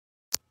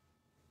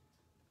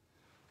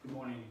Good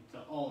morning to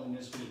all, and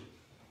as we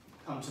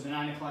come to the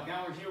 9 o'clock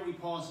hour here, we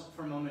pause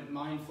for a moment,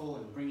 mindful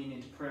and bringing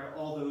into prayer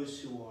all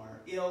those who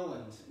are ill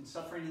and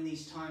suffering in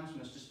these times,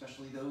 most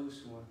especially those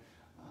who are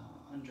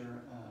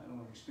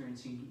or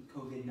experiencing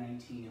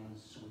COVID-19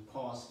 illness. So we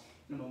pause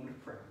in a moment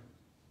of prayer.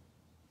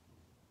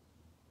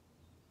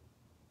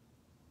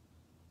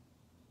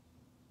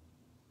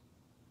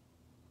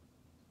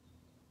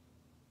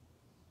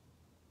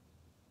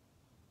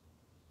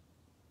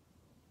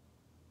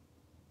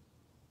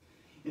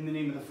 In the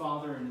name of the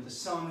Father, and of the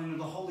Son, and of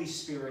the Holy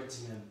Spirit.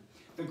 Amen.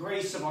 The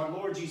grace of our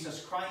Lord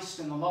Jesus Christ,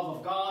 and the love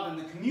of God, and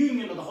the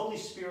communion of the Holy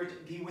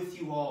Spirit be with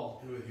you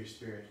all. And with your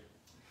spirit.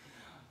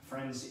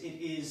 Friends, it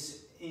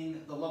is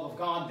in the love of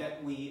God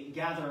that we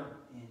gather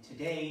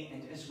today,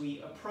 and as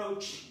we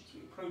approach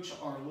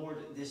our Lord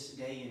this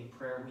day in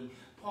prayer, we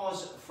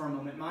pause for a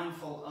moment,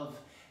 mindful of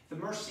the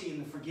mercy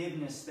and the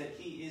forgiveness that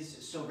He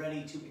is so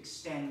ready to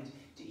extend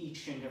to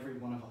each and every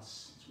one of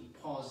us. As we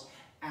pause,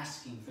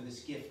 asking for this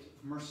gift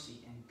of mercy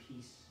and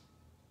peace.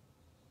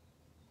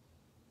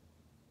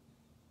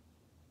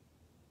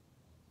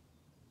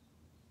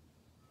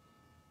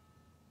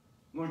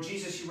 Lord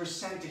Jesus, you were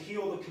sent to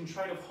heal the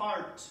contrite of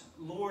heart.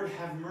 Lord,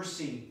 have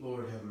mercy.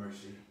 Lord, have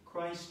mercy.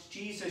 Christ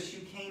Jesus,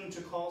 you came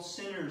to call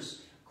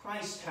sinners.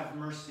 Christ, have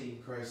mercy.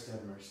 Christ,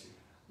 have mercy.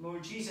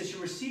 Lord Jesus, you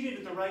were seated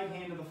at the right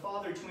hand of the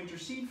Father to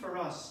intercede for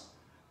us.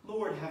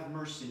 Lord, have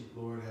mercy.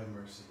 Lord, have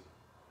mercy.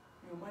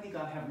 Almighty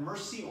God, have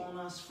mercy on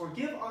us,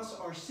 forgive us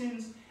our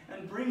sins,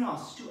 and bring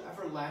us to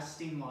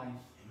everlasting life.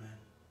 Amen.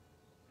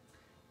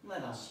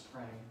 Let us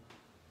pray.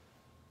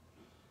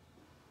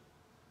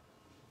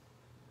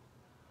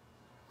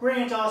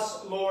 Grant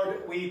us,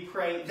 Lord, we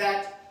pray,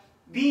 that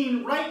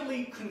being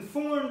rightly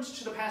conformed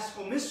to the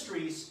Paschal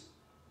mysteries,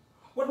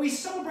 what we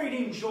celebrate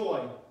in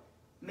joy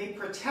may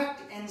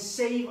protect and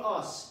save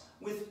us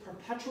with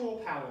perpetual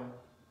power.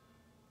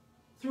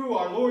 Through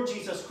our Lord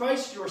Jesus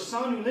Christ, your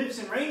Son, who lives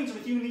and reigns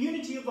with you in the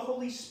unity of the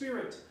Holy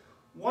Spirit,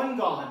 one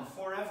God,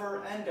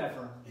 forever and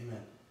ever.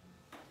 Amen.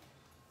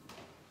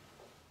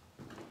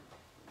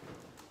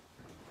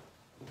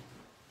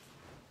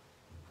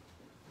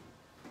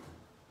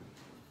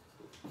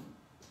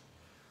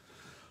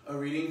 A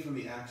reading from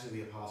the Acts of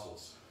the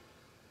Apostles.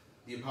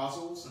 The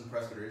apostles and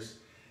presbyters,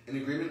 in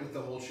agreement with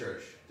the whole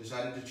church,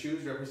 decided to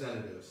choose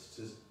representatives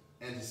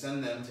and to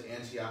send them to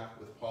Antioch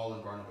with Paul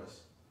and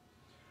Barnabas.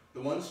 The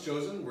ones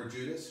chosen were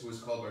Judas, who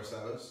was called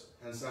Barsabbas,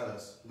 and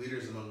Silas,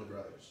 leaders among the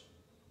brothers.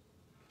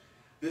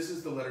 This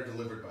is the letter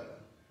delivered by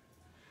them.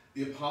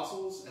 The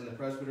apostles and the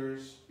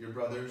presbyters, your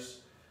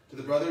brothers, to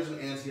the brothers in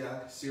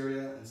Antioch,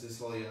 Syria, and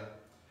Cilicia,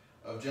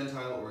 of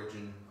Gentile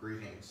origin,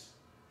 greetings.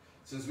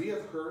 Since we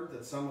have heard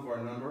that some of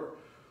our number,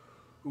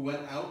 who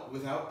went out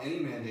without any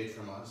mandate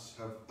from us,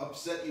 have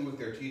upset you with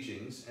their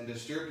teachings and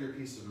disturbed your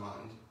peace of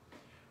mind,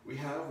 we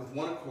have, with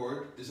one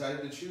accord,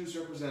 decided to choose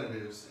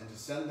representatives and to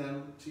send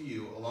them to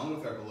you, along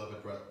with our beloved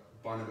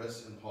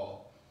Barnabas and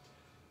Paul,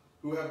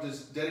 who have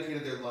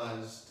dedicated their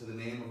lives to the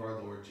name of our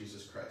Lord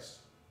Jesus Christ.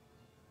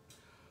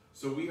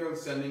 So we are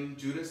sending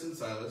Judas and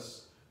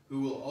Silas,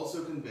 who will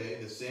also convey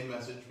the same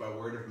message by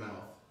word of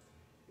mouth.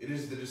 It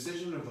is the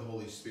decision of the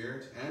Holy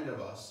Spirit and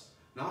of us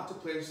not to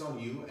place on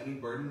you any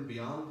burden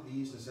beyond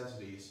these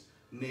necessities,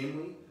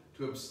 namely,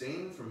 to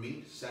abstain from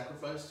meat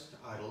sacrificed to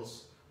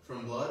idols,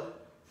 from blood,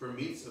 from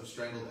meats of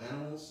strangled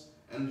animals,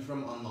 and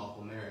from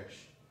unlawful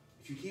marriage.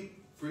 If you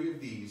keep free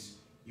of these,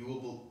 you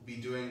will be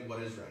doing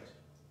what is right.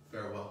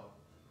 Farewell.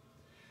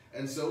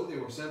 And so they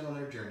were sent on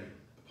their journey.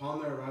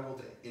 Upon their arrival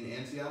in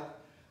Antioch,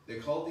 they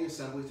called the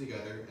assembly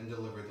together and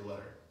delivered the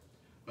letter.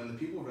 When the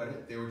people read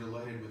it, they were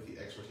delighted with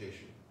the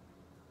exhortation.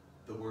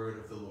 The word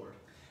of the Lord.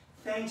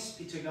 Thanks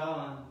be to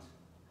God.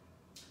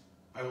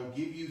 I will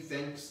give you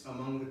thanks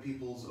among the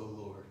peoples, O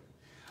Lord.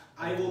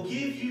 I will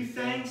give you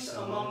thanks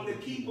among the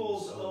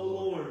peoples, O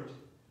Lord.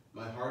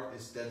 My heart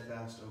is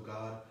steadfast, O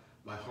God.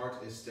 My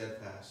heart is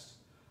steadfast.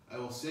 I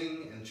will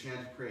sing and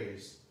chant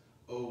praise.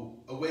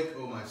 Awake,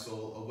 O my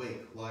soul,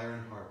 awake, lyre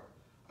and harp.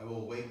 I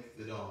will wake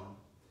the dawn.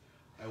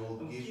 I will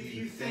give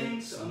you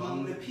thanks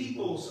among the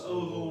peoples, O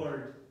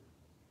Lord.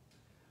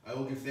 I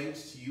will give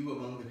thanks to you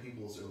among the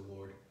peoples, O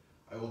Lord.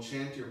 I will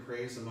chant your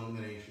praise among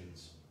the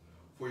nations.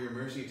 For your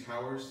mercy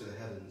towers to the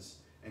heavens,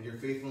 and your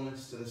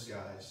faithfulness to the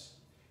skies.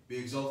 Be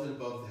exalted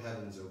above the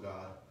heavens, O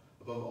God.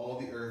 Above all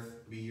the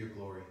earth be your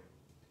glory.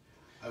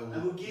 I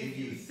will give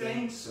you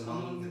thanks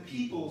among the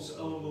peoples,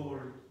 O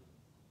Lord.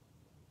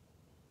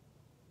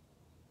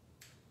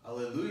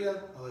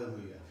 Alleluia,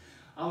 alleluia.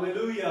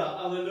 Alleluia,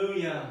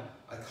 alleluia.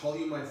 I call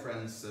you my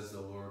friends, says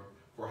the Lord,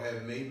 for I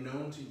have made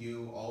known to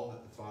you all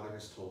that the Father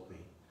has told me.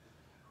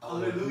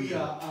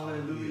 Alleluia,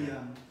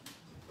 alleluia.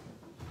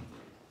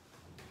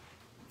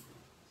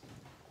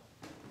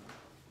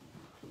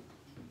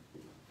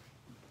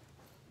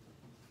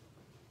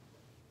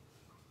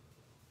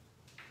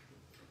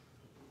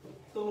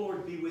 The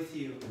Lord be with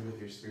you. And with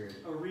your spirit.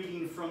 A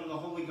reading from the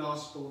Holy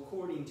Gospel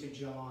according to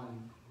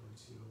John.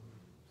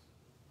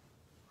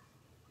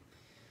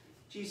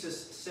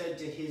 Jesus said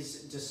to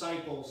his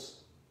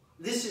disciples,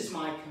 "This is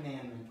my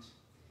commandment,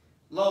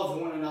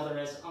 Love one another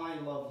as I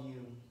love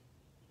you.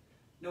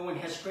 No one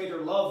has greater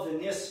love than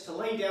this, to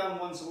lay down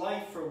one's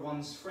life for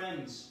one's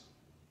friends.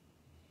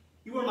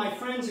 You are my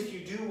friends if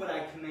you do what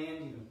I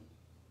command you.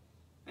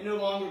 I no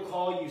longer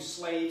call you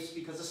slaves,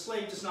 because a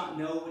slave does not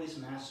know what his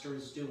master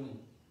is doing.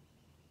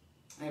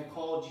 I have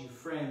called you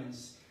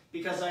friends,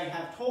 because I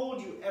have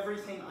told you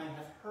everything I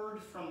have heard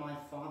from my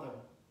Father.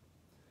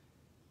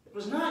 It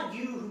was not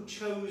you who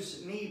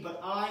chose me,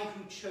 but I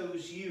who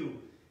chose you,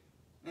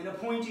 and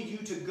appointed you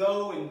to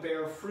go and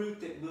bear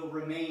fruit that will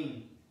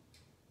remain,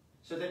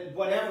 so that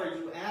whatever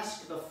you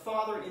ask the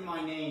Father in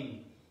my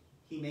name,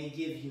 he may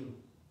give you.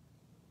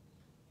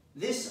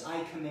 This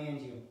I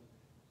command you,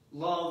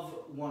 love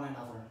one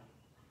another.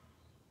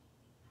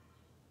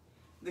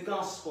 The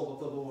Gospel of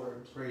the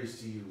Lord. Praise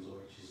to you,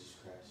 Lord Jesus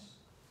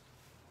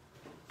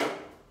Christ.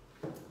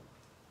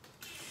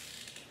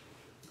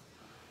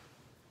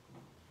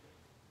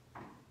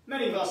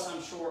 Many of us,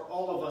 I'm sure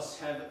all of us,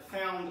 have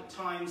found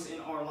times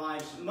in our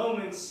lives,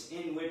 moments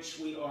in which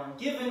we are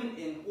given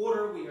an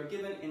order, we are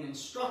given an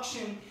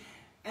instruction,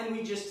 and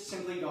we just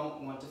simply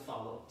don't want to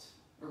follow it.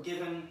 We're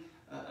given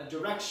a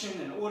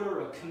direction, an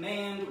order, a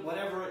command,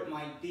 whatever it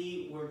might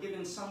be. We're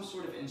given some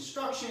sort of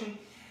instruction,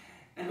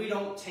 and we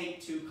don't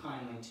take too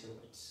kindly to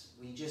it.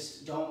 We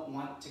just don't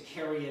want to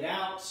carry it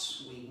out.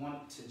 We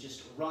want to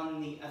just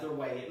run the other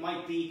way. It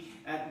might be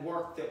at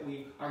work that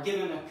we are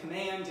given a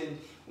command and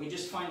we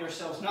just find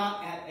ourselves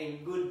not at a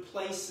good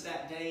place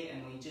that day,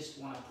 and we just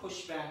want to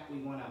push back. We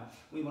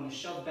want to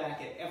shove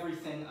back at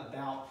everything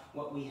about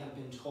what we have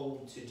been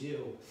told to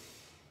do.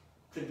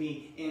 Could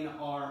be in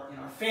our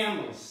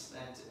families,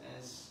 that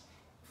as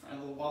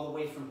all the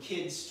way from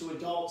kids to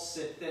adults,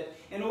 that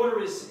an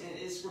order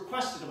is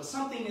requested of us.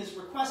 Something is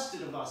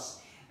requested of us.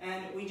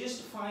 And we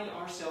just find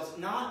ourselves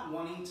not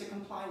wanting to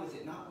comply with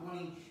it, not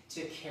wanting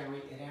to carry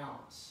it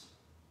out.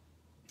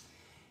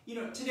 You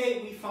know,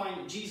 today we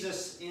find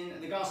Jesus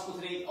in the gospel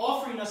today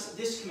offering us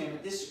this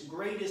commandment, this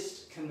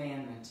greatest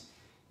commandment,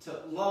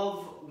 to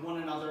love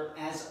one another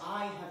as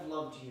I have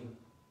loved you.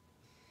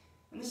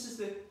 And this is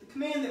the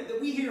command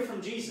that we hear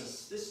from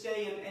Jesus this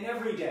day and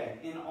every day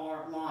in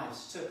our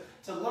lives,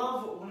 to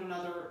love one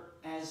another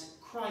as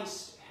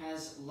Christ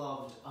has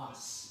loved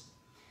us.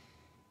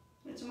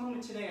 It's a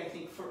moment today, I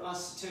think, for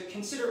us to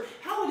consider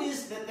how it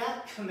is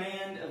that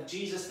command of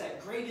Jesus, that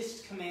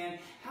greatest command,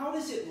 how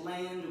does it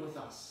land with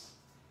us?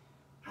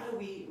 How do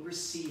we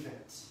receive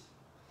it?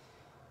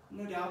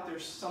 No doubt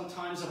there's some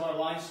times of our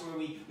lives where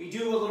we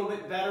do a little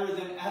bit better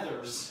than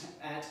others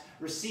at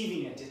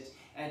receiving it,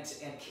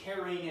 at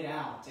carrying it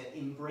out, at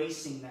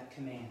embracing that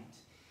command.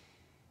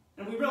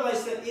 And we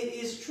realize that it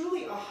is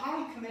truly a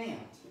high command,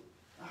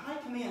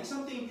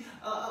 something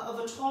of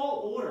a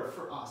tall order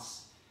for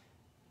us.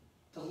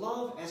 To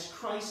love as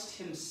Christ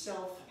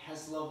himself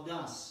has loved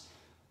us,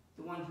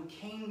 the one who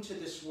came to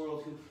this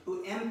world,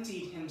 who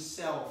emptied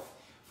himself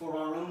for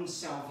our own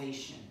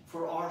salvation,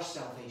 for our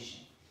salvation,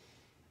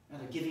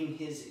 rather giving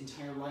his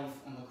entire life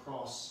on the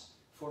cross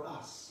for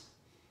us.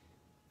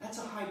 That's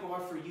a high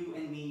bar for you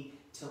and me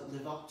to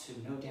live up to,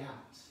 no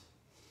doubt.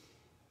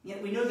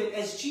 Yet we know that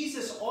as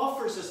Jesus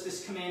offers us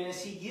this command,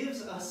 as he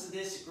gives us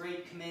this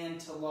great command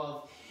to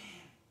love,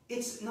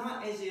 it's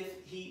not as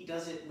if he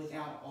does it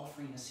without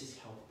offering us his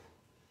help.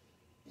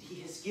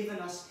 He has given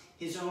us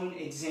his own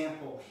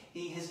example.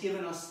 He has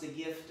given us the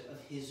gift of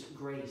his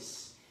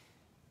grace.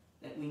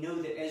 That we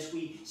know that as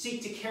we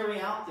seek to carry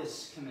out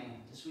this command,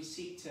 as we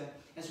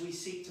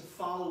seek to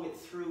follow it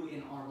through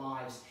in our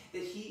lives,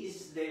 that he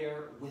is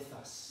there with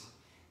us.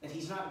 That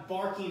he's not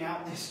barking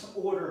out this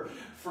order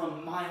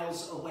from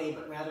miles away,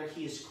 but rather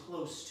he is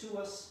close to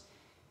us.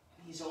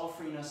 And he's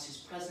offering us his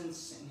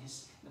presence and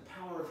the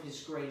power of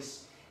his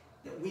grace,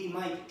 that we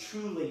might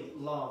truly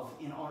love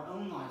in our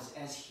own lives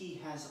as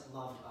he has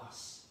loved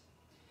us.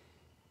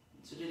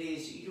 And so today,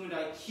 as you and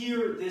I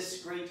hear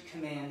this great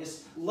command,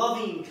 this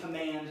loving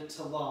command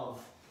to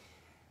love,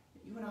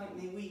 you and I,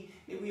 may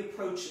we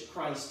approach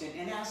Christ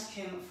and ask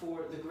him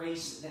for the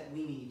grace that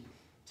we need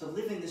to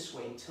live in this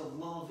way, to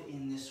love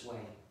in this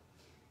way,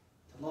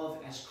 to love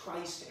as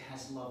Christ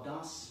has loved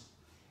us,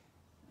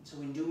 and so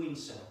in doing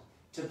so,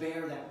 to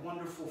bear that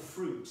wonderful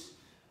fruit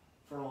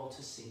for all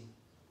to see.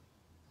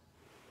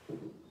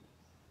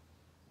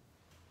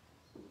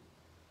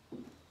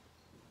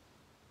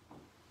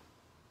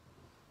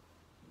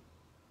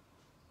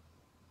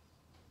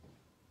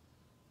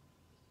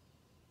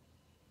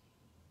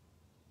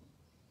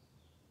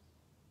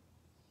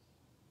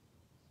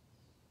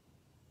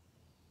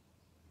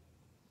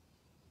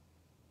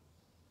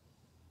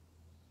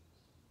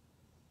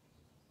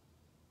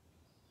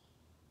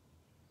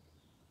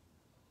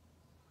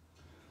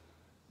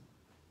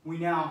 We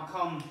now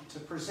come to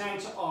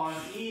present our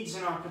needs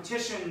and our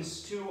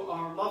petitions to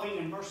our loving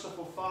and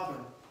merciful Father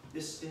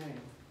this day.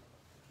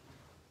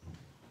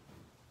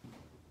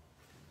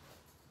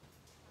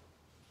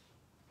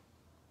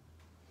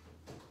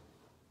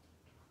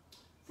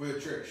 For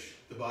the Church,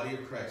 the body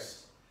of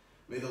Christ,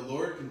 may the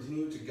Lord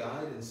continue to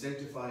guide and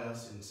sanctify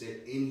us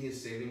in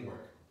his saving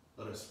work.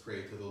 Let us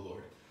pray to the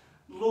Lord.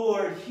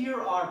 Lord,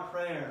 hear our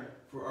prayer.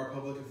 For our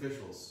public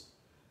officials,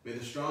 may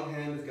the strong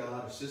hand of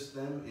God assist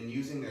them in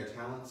using their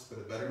talents for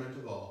the betterment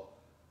of all.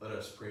 Let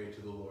us pray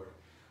to the Lord.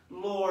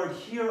 Lord,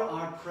 hear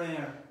our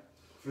prayer.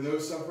 For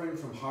those suffering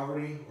from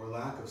poverty or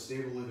lack of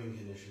stable living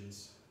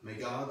conditions, may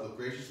God look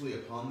graciously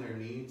upon their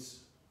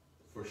needs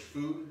for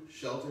food,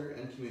 shelter,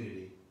 and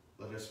community.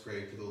 Let us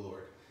pray to the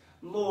Lord.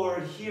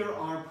 Lord, hear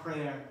our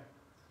prayer.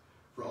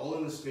 For all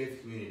in this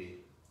faith community,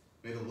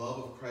 may the love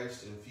of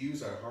Christ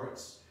infuse our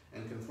hearts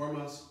and conform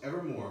us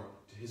evermore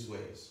to his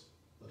ways.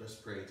 Let us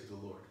pray to the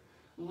Lord.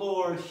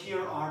 Lord,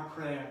 hear our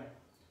prayer.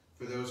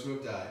 For those who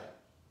have died,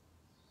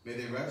 may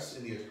they rest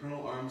in the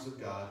eternal arms of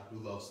God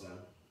who loves them.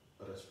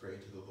 Let us pray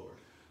to the Lord.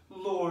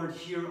 Lord,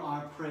 hear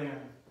our prayer.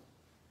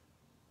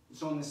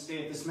 It's on this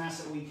day of this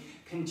Mass that we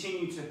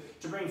continue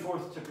to bring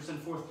forth, to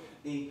present forth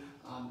the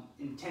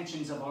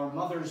intentions of our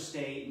Mother's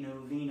Day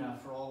novena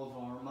for all of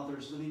our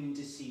mothers living and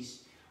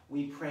deceased.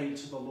 We pray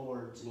to the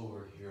Lord.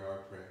 Lord, hear our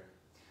prayer.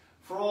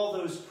 For all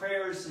those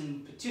prayers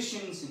and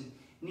petitions and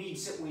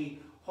needs that we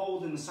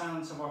hold in the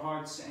silence of our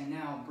hearts and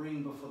now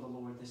bring before the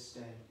Lord this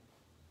day.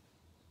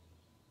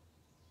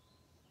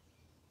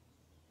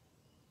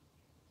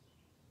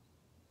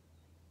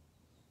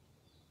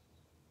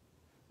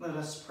 Let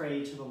us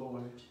pray to the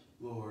Lord.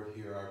 Lord,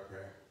 hear our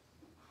prayer.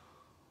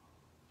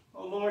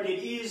 O Lord,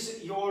 it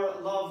is your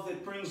love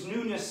that brings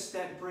newness,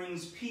 that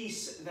brings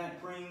peace,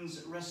 that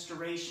brings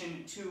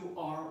restoration to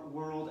our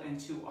world and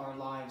to our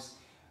lives.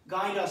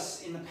 Guide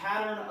us in the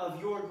pattern of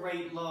your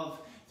great love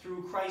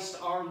through Christ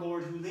our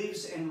Lord, who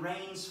lives and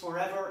reigns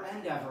forever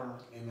and ever.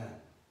 Amen.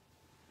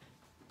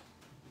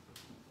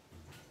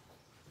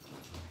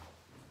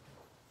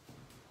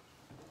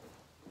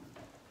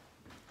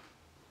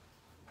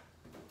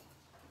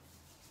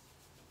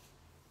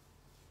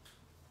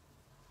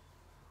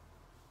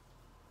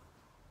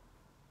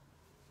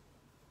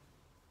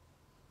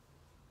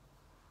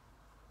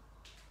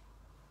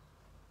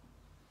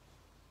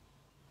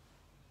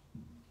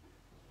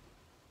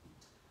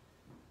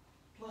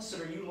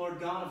 Blessed are you, Lord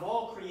God of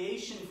all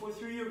creation, for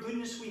through your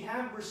goodness we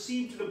have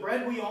received the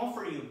bread we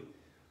offer you.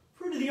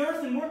 Fruit of the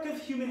earth and work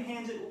of human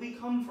hands, it will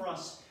become for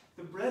us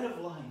the bread of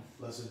life.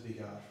 Blessed be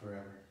God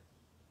forever.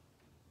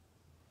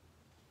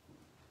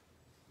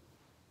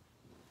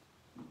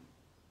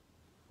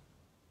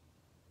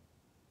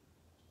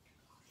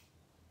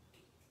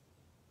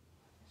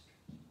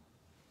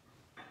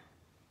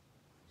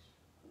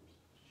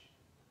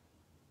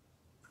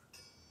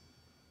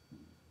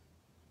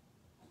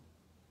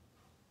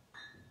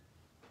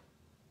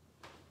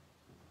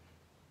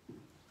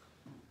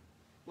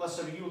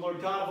 Blessed are you,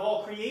 Lord God of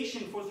all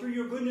creation, for through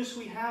your goodness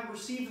we have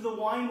received the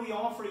wine we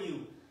offer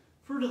you.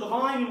 Fruit of the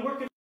vine and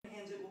work of your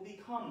hands, it will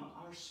become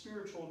our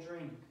spiritual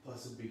drink.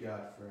 Blessed be God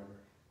forever.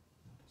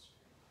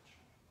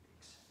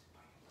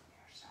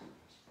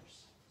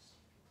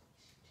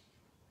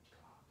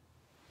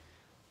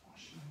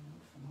 Wash my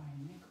note from my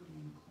iniquity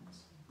and cleanse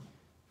me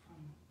from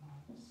my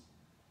sin.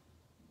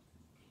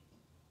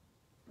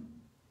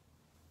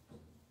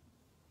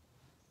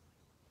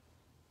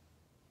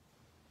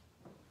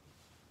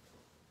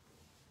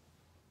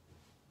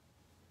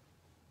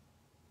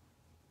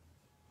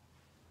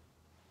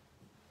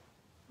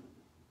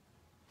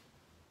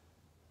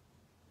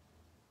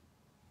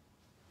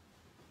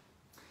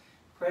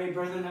 Pray,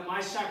 brethren, that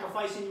my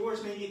sacrifice and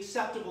yours may be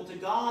acceptable to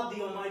God,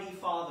 the Almighty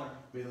Father.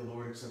 May the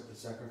Lord accept the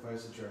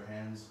sacrifice at your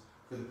hands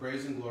for the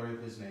praise and glory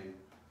of his name,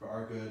 for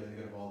our good and the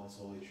good of all his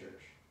holy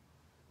church.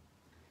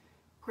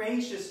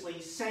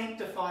 Graciously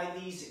sanctify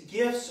these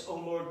gifts, O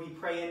Lord, we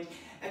pray, and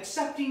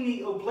accepting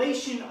the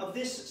oblation of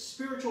this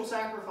spiritual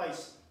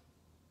sacrifice,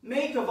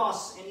 make of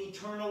us an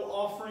eternal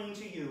offering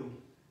to you,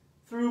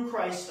 through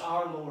Christ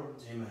our Lord.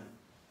 Amen.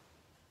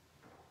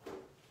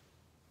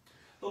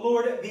 The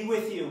Lord be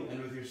with you.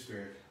 And with your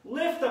spirit.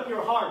 Lift up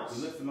your hearts.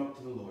 We lift them up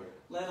to the Lord.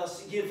 Let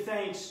us give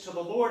thanks to the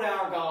Lord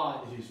our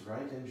God. It is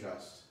right and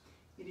just.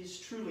 It is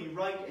truly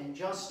right and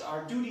just,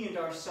 our duty and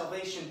our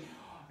salvation,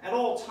 at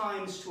all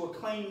times to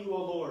acclaim you, O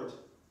Lord.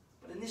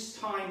 But in this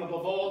time,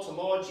 above all, to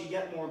laud you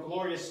yet more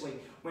gloriously,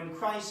 when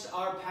Christ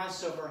our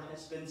Passover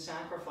has been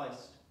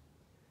sacrificed.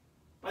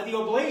 By the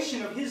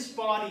oblation of his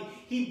body,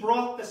 he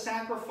brought the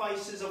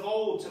sacrifices of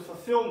old to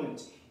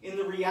fulfillment in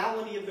the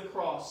reality of the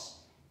cross,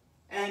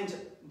 and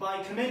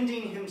by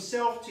commending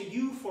himself to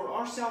you for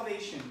our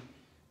salvation,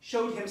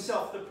 showed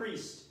himself the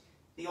priest,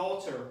 the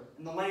altar,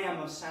 and the lamb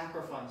of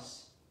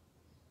sacrifice.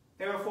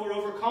 Therefore,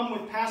 overcome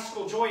with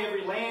paschal joy,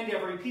 every land,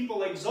 every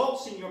people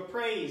exults in your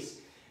praise,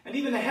 and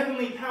even the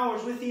heavenly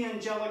powers with the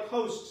angelic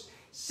hosts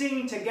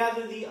sing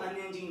together the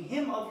unending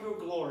hymn of your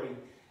glory,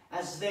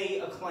 as they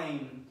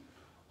acclaim,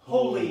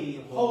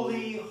 Holy,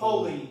 holy,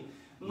 holy,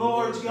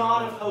 Lord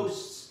God of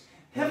hosts,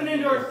 heaven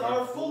and earth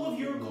are full of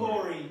your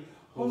glory.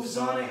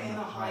 Hosanna in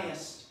the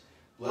highest.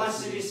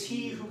 Blessed is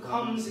he who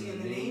comes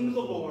in the name of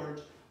the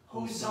Lord.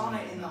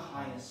 Hosanna in the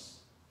highest.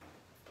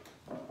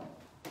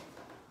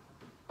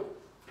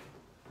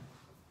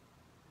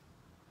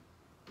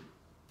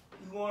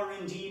 You are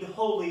indeed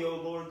holy, O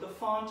Lord, the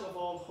font of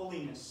all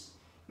holiness.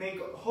 Make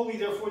holy,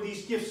 therefore,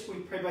 these gifts, we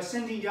pray, by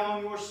sending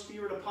down your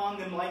Spirit upon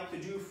them like the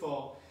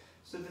dewfall,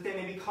 so that they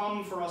may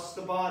become for us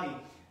the body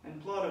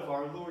and blood of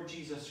our Lord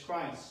Jesus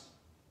Christ.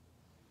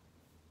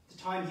 At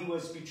the time he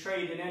was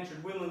betrayed and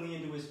entered willingly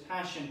into his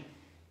passion,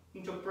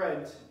 he took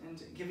bread,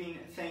 and giving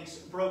thanks,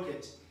 broke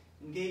it,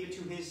 and gave it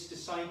to his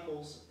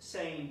disciples,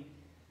 saying,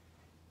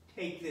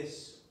 "Take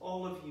this,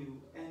 all of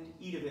you, and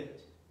eat of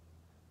it,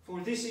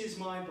 for this is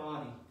my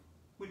body,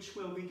 which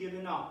will be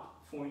given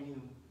up for you."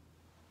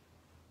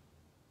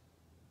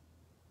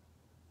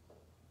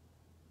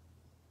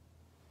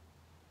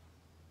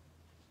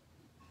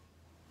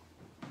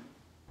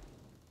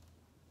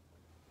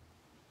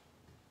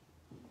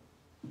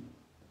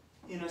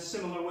 In a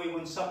similar way,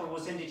 when supper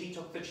was ended, he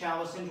took the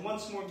chalice, and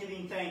once more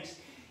giving thanks,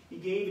 he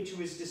gave it to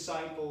his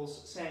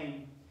disciples,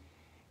 saying,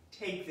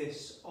 "Take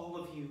this, all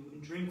of you,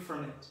 and drink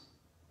from it.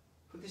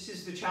 For this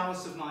is the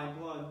chalice of my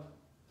blood,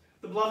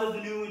 the blood of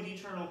the new and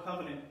eternal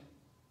covenant,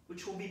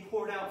 which will be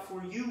poured out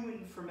for you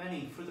and for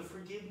many for the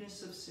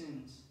forgiveness of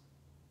sins.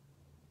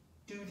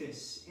 Do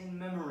this in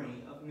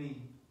memory of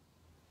me."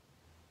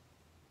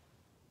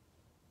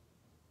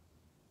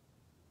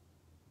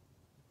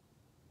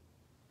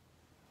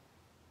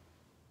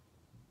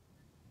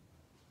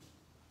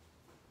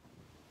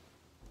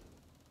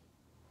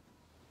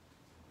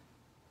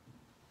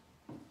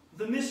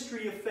 The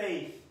mystery of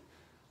faith.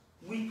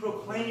 We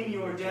proclaim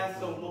your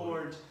death, O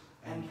Lord,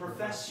 and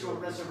profess your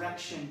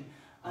resurrection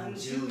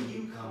until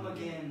you come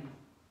again.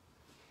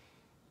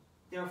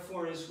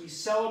 Therefore, as we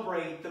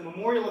celebrate the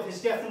memorial of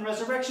his death and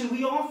resurrection,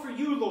 we offer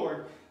you,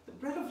 Lord, the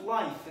bread of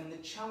life and the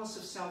chalice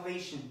of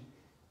salvation,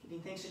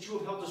 giving thanks that you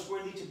have held us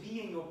worthy to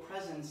be in your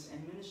presence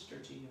and minister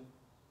to you.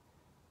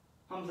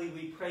 Humbly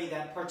we pray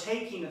that,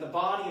 partaking of the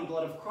body and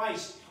blood of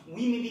Christ,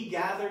 we may be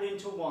gathered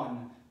into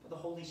one by the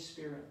Holy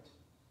Spirit.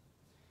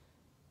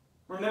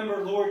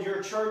 Remember, Lord,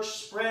 your church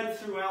spread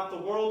throughout the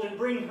world, and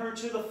bring her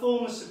to the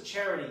fullness of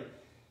charity,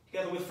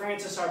 together with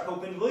Francis our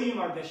Pope and William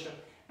our Bishop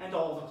and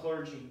all the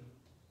clergy.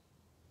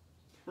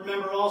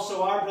 Remember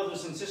also our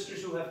brothers and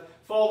sisters who have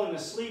fallen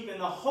asleep in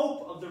the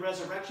hope of the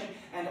resurrection,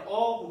 and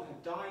all who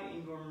have died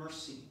in your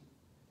mercy.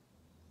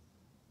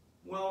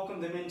 Welcome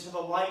them into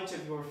the light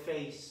of your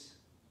face.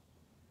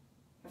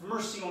 Have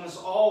mercy on us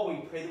all,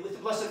 we pray, that with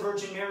the Blessed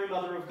Virgin Mary,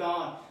 Mother of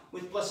God,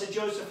 with Blessed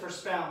Joseph, her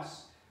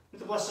spouse, with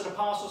the blessed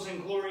apostles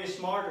and glorious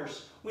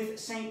martyrs, with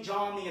St.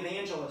 John the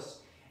Evangelist,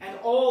 and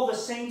all the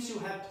saints who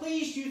have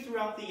pleased you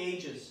throughout the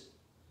ages,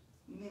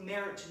 we may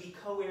merit to be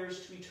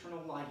co-heirs to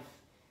eternal life,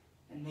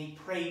 and may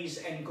praise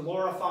and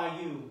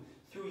glorify you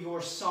through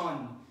your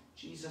Son,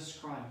 Jesus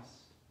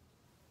Christ.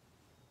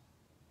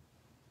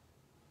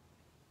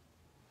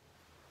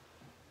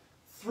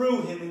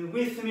 Through him, and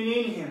with him, and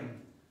in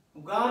him, O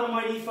God,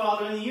 Almighty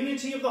Father, in the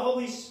unity of the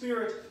Holy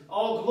Spirit,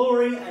 all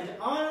glory and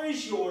honor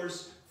is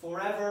yours,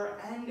 forever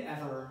and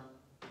ever.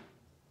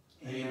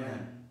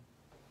 Amen.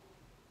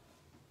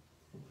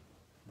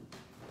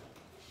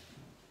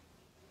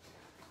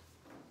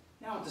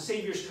 Now, at the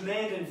Savior's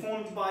command,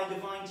 informed by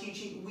divine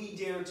teaching, we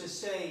dare to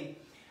say,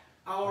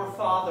 Our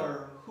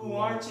Father, who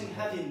art in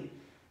heaven,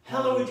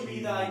 hallowed be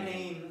thy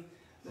name.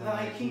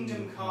 Thy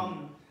kingdom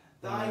come,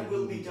 thy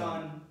will be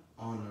done,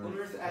 on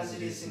earth as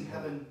it is in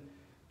heaven.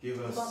 Give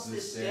us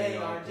this day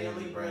our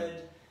daily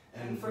bread,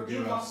 and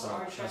forgive us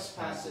our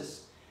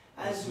trespasses,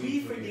 as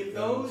we forgive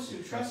those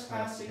who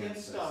trespass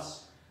against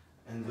us.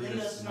 And lead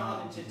us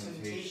not into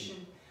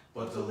temptation,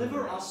 but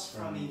deliver us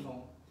from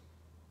evil.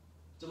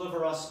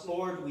 Deliver us,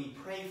 Lord, we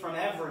pray, from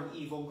every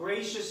evil.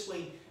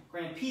 Graciously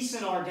grant peace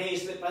in our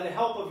days, that by the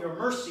help of your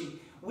mercy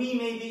we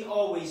may be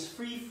always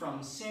free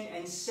from sin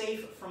and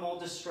safe from all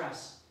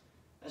distress,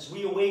 as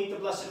we await the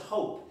blessed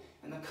hope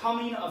and the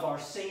coming of our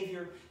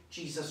Savior,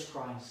 Jesus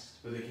Christ.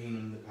 For the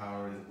kingdom, the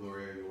power, and the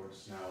glory are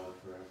yours, now and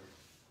forever.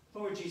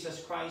 Lord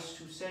Jesus Christ,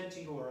 who said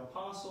to your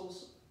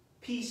apostles,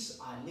 Peace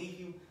I leave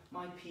you,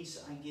 my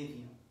peace I give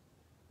you.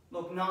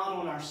 Look not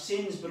on our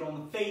sins, but on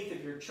the faith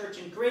of your church,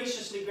 and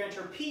graciously grant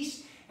her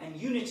peace and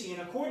unity in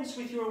accordance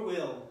with your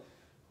will,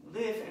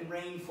 live and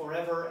reign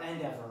forever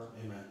and ever.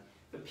 Amen.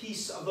 The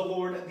peace of the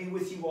Lord be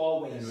with you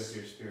always. And with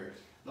your spirit.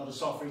 Let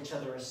us offer each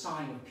other a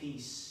sign of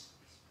peace.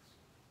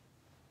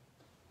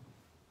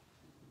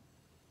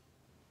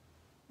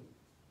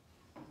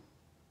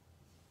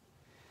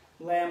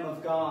 Lamb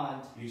of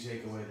God, you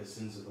take away the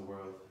sins of the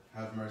world,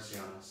 have mercy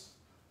on us.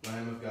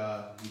 Lamb of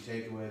God, you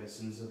take away the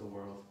sins of the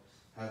world,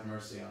 have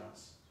mercy on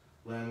us.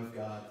 Lamb of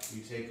God,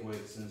 you take away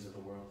the sins of the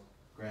world,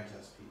 grant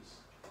us peace.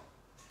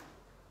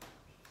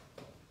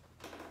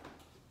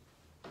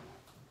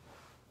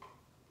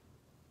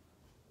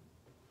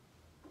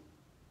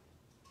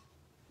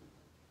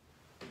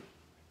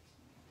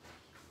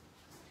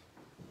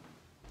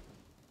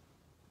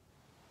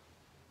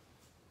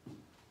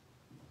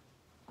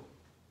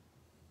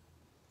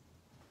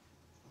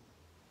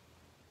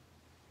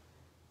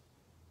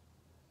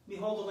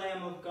 Behold the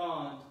Lamb of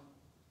God,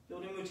 the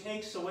one who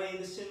takes away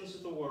the sins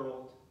of the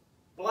world.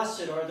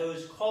 Blessed are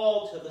those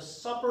called to the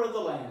supper of the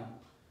Lamb.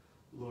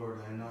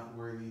 Lord, I am not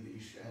worthy that you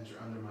should enter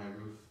under my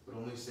roof, but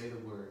only say the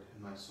word,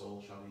 and my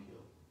soul shall be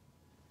healed.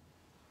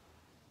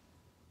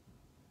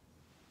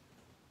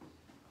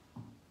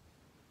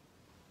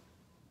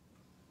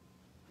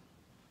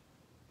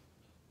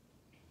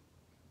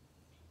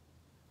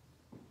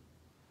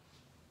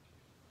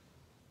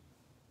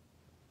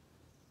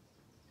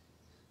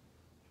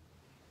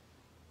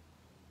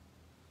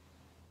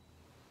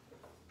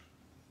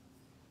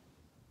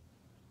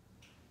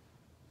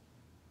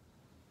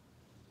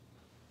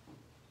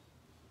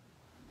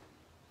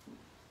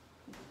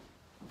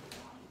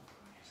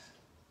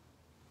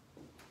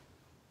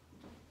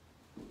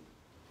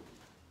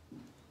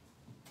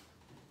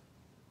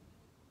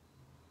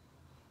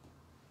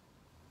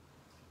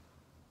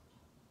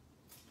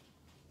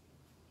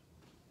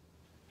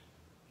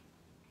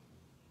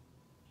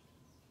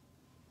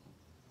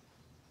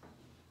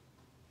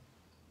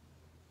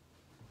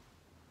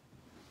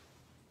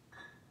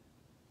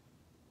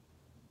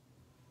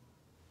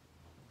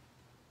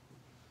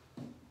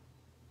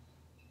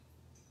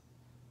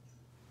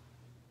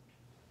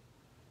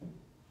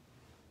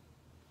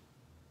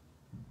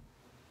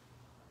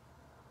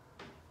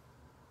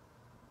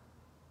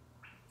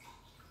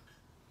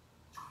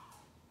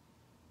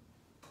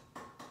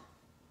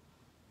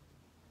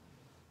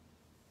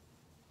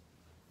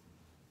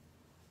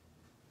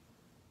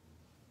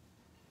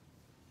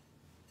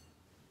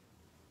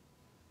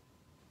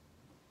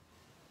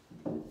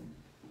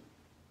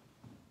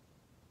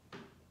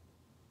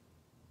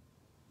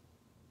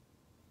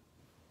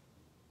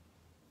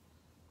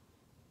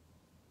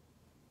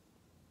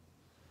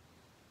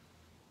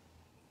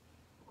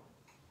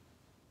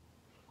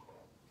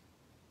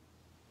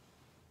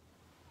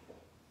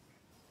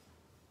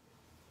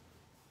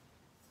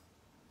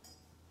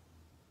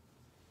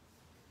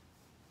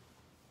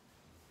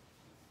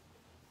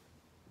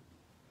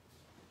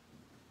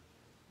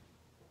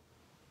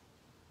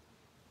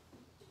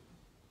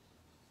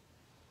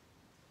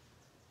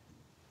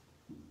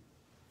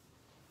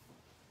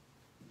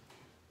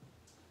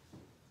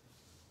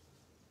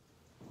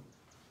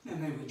 And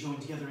may we join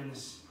together in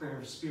this prayer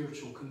of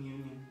spiritual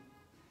communion.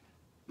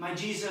 My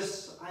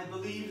Jesus, I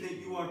believe that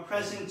you are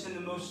present in the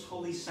most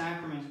holy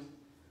sacrament.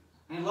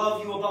 I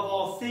love you above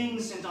all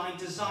things, and I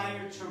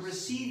desire to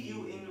receive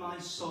you in my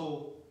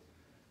soul.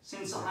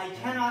 Since I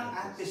cannot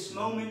at this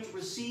moment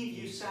receive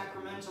you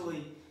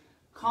sacramentally,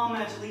 come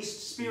at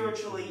least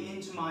spiritually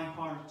into my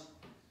heart.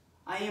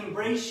 I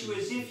embrace you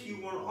as if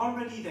you were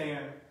already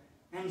there,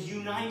 and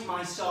unite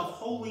myself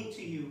wholly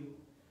to you.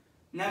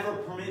 Never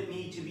permit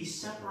me to be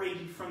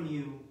separated from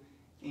you.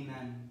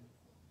 Amen.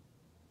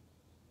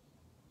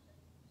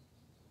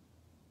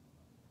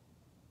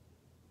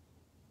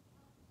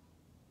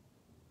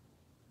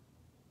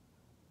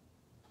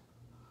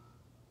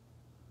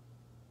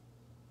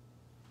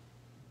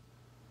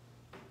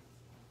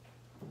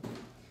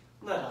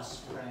 Let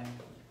us pray.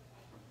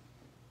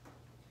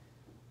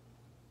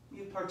 We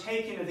have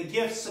partaken of the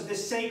gifts of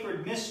this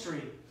sacred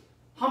mystery,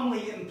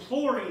 humbly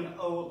imploring,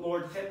 O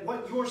Lord, that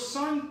what your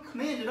Son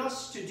commanded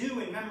us to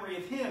do in memory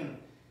of him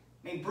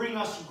may bring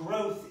us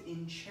growth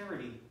in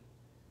charity.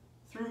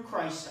 Through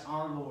Christ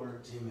our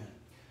Lord. Amen.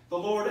 The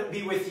Lord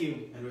be with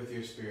you. And with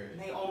your spirit.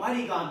 May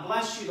Almighty God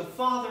bless you, the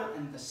Father,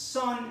 and the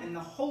Son, and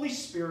the Holy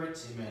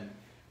Spirit. Amen.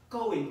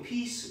 Go in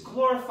peace,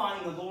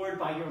 glorifying the Lord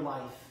by your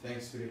life.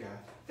 Thanks be to God.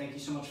 Thank you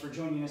so much for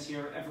joining us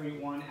here,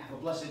 everyone. Have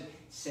a blessed,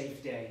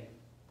 safe day.